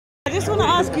just want to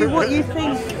ask you what you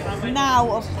think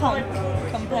now of punk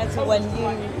compared to when you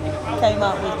came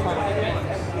out with punk.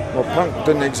 Well, punk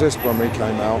didn't exist when we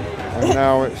came out, and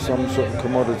now it's some sort of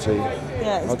commodity.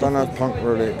 Yeah, I don't know if punk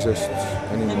really exists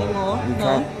anymore. You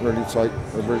can't really take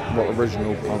what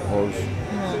original punk was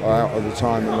out of the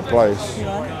time and the place.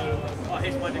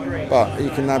 Yeah. But you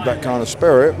can have that kind of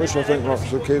spirit, which I think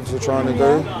lots of kids are trying to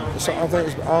do. So I think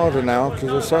it's harder now because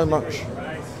there's so much.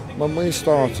 When we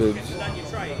started,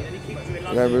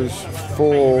 there was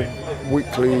 4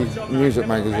 weekly music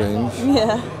magazines,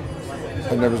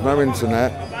 and there was no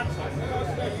internet.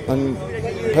 And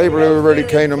people who were really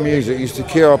keen on music used to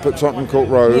queue up at Tottenham Court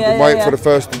Road and wait for the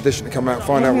first edition to come out,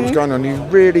 find out what was going on. You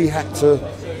really had to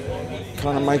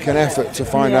kind of make an effort to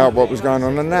find out what was going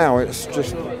on. And now it's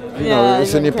just, you know,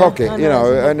 it's in your pocket, you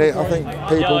know. And I think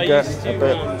people get a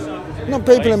bit. Not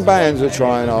people in bands are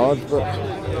trying hard, but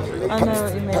I know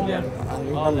what you mean.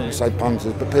 I'm not going to say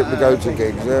punters, but people who go to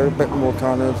gigs, they're a bit more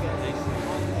kind of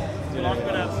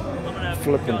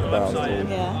flippant about it all.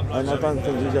 Yeah. And I don't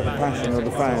think you get the passion of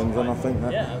the fans, and I think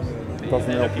that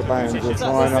doesn't help the bands who are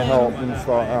trying to help them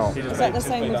start out. Is that the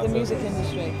same with the music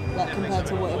industry, like compared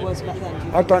to what it was back then?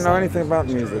 I don't know anything about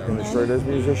the music industry. There's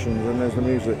musicians and there's the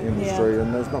music industry,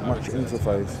 and there's not much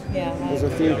interface. Yeah. There's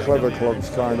a few clever clogs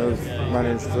kind of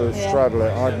managed to straddle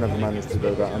it. I've never managed to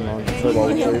do that, and I'm too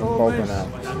old to even bother now.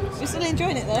 You're still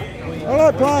enjoying it though? I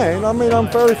like playing. I mean, I'm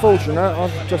very fortunate.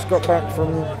 I've just got back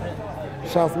from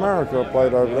South America. I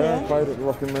played over there. I played at the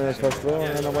Rock in Rio Festival,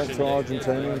 and then I went to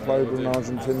Argentina and played with an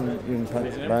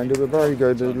Argentinian band who were very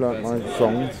good, who learnt my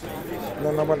songs. And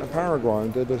then I went to Paraguay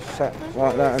and did a set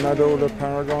like that, and had all the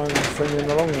Paraguayans singing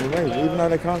along with me, even though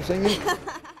they can't sing it.